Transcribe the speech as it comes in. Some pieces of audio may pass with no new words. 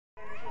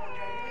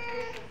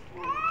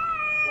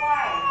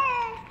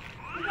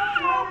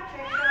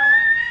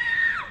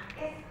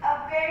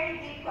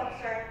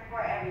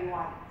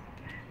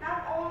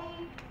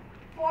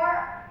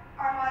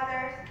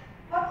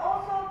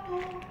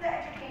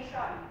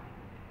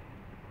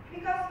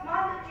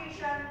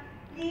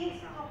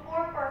leads to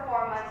poor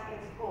performance in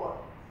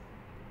school.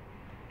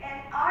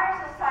 And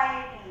our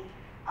society,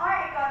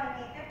 our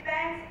economy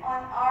depends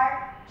on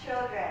our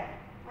children.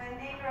 When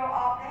they grow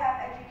up, they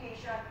have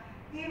education,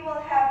 we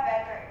will have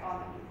better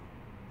economy.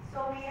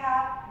 So we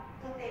have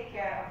to take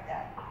care of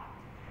them.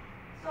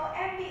 So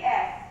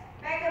MPS,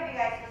 Mega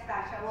Bigay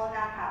Sustansya, will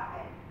not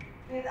happen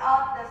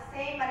without the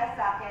same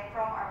malasakit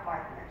from our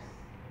partners.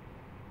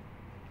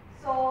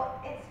 So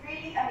it's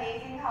really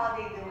amazing how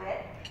they do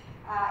it.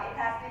 It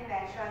has been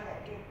mentioned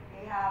that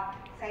they have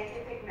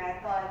scientific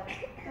method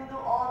to do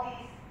all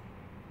these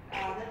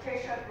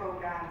nutrition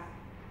programs.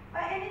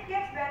 And it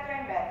gets better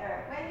and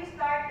better. When we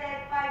started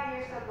 5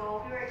 years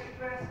ago, it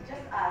was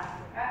just us,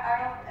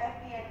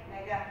 RFP and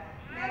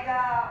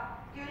Mega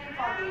Union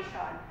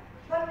Foundation.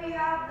 But we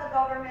have the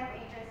government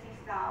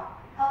agencies now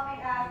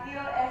helping us,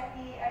 DOST,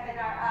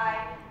 FNRI,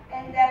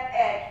 and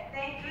DepEd.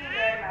 Thank you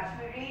very much.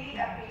 We really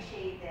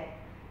appreciate it.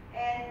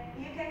 And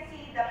you can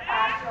see the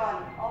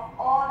passion of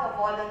all the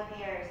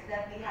volunteers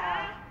that we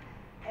have.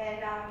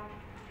 And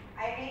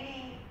I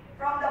really,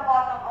 from the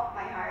bottom of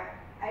my heart,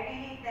 I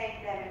really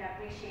thank them and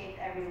appreciate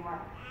everyone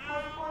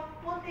who's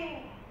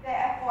putting the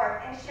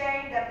effort and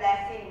sharing the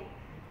blessing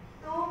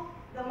to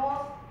the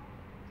most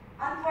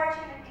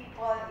unfortunate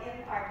people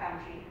in our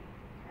country,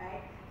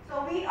 right?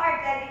 So we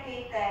are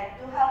dedicated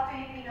to help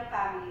Filipino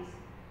families,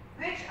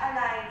 which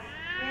aligns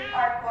with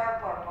our core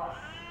purpose.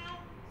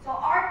 So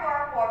our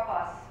core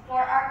purpose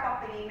for our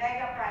company,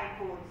 Mega Prime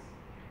Foods,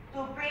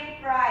 to bring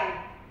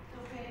pride to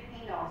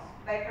Filipinos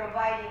by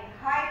providing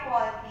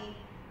high-quality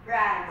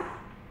brands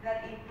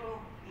that improve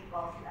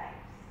people's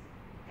lives.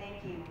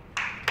 Thank you.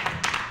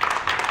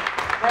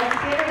 Let's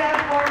give it up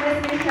for Ms.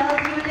 Michelle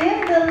Julim,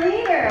 the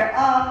leader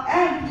of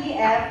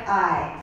MPFI.